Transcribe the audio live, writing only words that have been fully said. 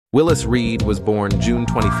Willis Reed was born June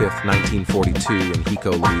 25, 1942 in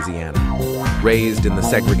Hico, Louisiana. Raised in the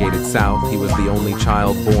segregated South, he was the only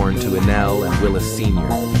child born to Enel and Willis Sr.,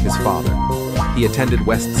 his father. He attended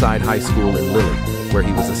West Side High School in Lilly, where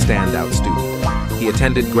he was a standout student. He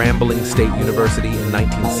attended Grambling State University in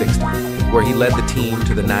 1960, where he led the team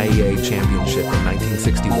to the NAIA Championship in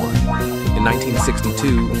 1961. In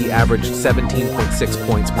 1962, he averaged 17.6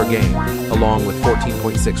 points per game, along with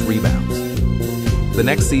 14.6 rebounds. The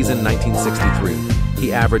next season, 1963,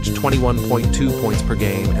 he averaged 21.2 points per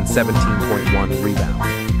game and 17.1 rebounds.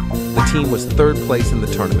 The team was third place in the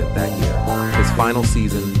tournament that year. His final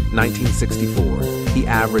season, 1964, he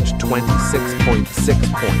averaged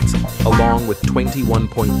 26.6 points, along with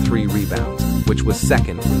 21.3 rebounds, which was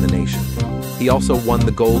second in the nation. He also won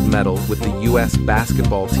the gold medal with the U.S.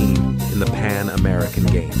 basketball team in the Pan American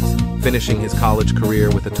Games, finishing his college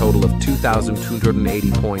career with a total of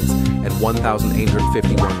 2,280 points and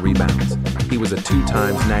 1,851 rebounds. He was a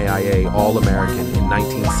two-time NAIA All-American in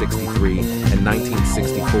 1963 and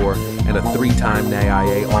 1964 and a three-time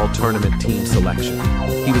NAIA All-Tournament team selection.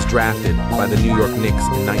 He was drafted by the New York Knicks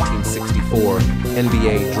in 1964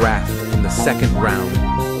 NBA draft in the second round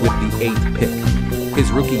with the 8th pick.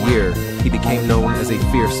 His rookie year, he became known as a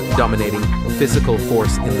fierce, dominating, physical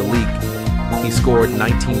force in the league. He scored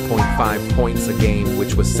 19.5 points a game,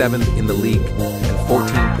 which was 7th in the league, and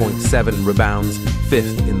 14.7 rebounds,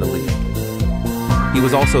 5th in the league. He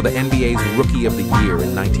was also the NBA's Rookie of the Year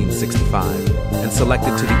in 1965 and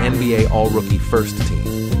selected to the NBA All-Rookie First Team.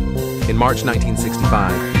 In March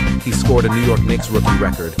 1965, he scored a New York Knicks rookie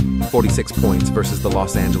record, 46 points versus the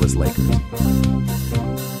Los Angeles Lakers.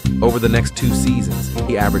 Over the next two seasons,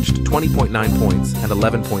 he averaged 20.9 points and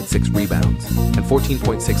 11.6 rebounds and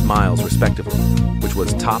 14.6 miles respectively, which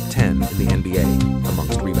was top 10 in the NBA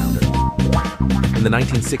amongst rebounders. In the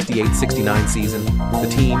 1968-69 season, the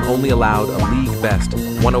team only allowed a league-best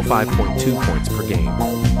 105.2 points per game,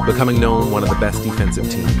 becoming known one of the best defensive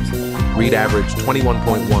teams. Reed averaged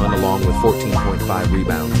 21.1 along with 14.5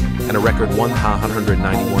 rebounds and a record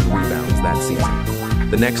 191 rebounds that season.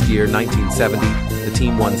 The next year, 1970, the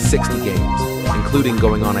team won 60 games, including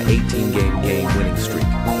going on an 18-game winning streak.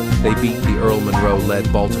 They beat the Earl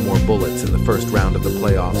Monroe-led Baltimore Bullets in the first round of the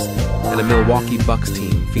playoffs, and a Milwaukee Bucks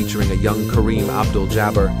team featuring a young Kareem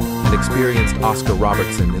Abdul-Jabbar and experienced Oscar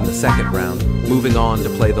Robertson in the second round, moving on to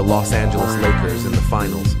play the Los Angeles Lakers in the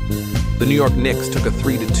finals. The New York Knicks took a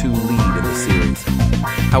 3-2 lead in the series.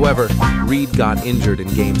 However, Reed got injured in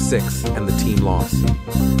Game 6 and the team lost.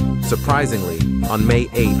 Surprisingly, on May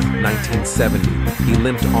 8, 1970, he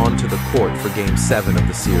limped onto the court for Game 7 of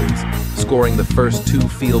the series, scoring the first 2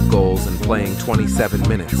 field goals and playing 27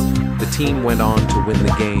 minutes. The team went on to win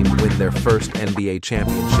the game, win their first NBA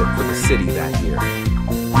championship for the city that year.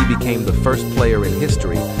 He became the first player in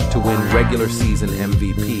history to win regular season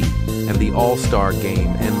MVP and the All-Star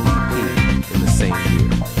Game MVP in the same year.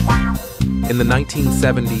 In the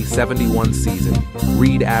 1970-71 season,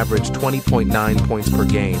 Reed averaged 20.9 points per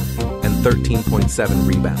game and 13.7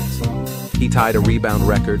 rebounds. He tied a rebound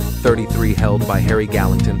record, 33 held by Harry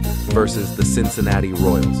Gallington versus the Cincinnati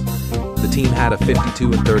Royals. The team had a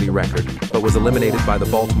 52-30 record, but was eliminated by the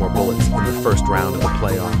Baltimore Bullets in the first round of the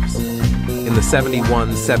playoffs. In the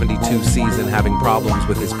 71-72 season, having problems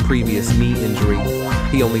with his previous knee injury,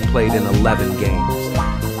 he only played in 11 games.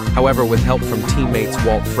 However, with help from teammates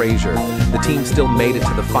Walt Frazier, the team still made it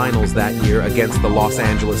to the finals that year against the Los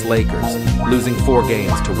Angeles Lakers, losing 4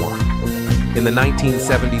 games to 1. In the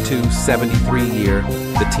 1972-73 year,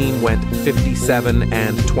 the team went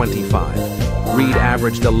 57-25. Reed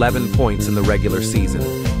averaged 11 points in the regular season.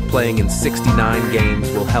 Playing in 69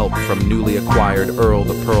 games will help from newly acquired Earl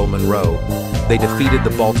the Pearl Monroe. They defeated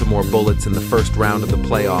the Baltimore Bullets in the first round of the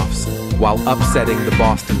playoffs, while upsetting the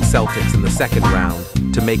Boston Celtics in the second round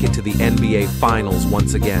to make it to the NBA Finals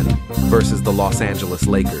once again versus the Los Angeles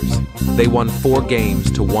Lakers. They won 4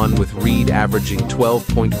 games to 1 with Reed averaging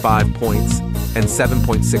 12.5 points and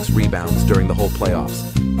 7.6 rebounds during the whole playoffs.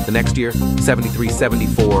 The next year,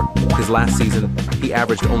 73-74, his last season, he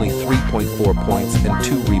averaged only 3.4 points and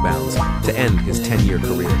 2 rebounds to end his 10-year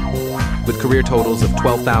career. With career totals of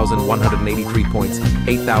 12,183 points,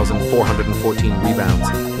 8,414 rebounds,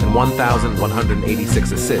 and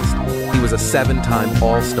 1,186 assists, he was a 7-time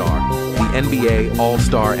All-Star, the NBA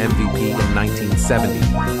All-Star MVP in 1970,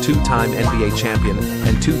 2-time NBA champion,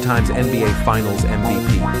 and 2 times NBA Finals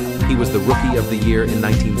MVP. He was the Rookie of the Year in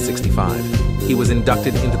 1965. He was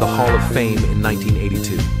inducted into the Hall of Fame in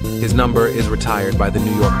 1982. His number is retired by the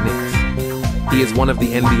New York Knicks. He is one of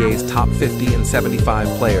the NBA's top 50 and 75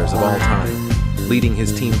 players of all time. Leading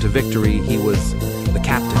his team to victory, he was the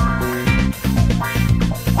captain.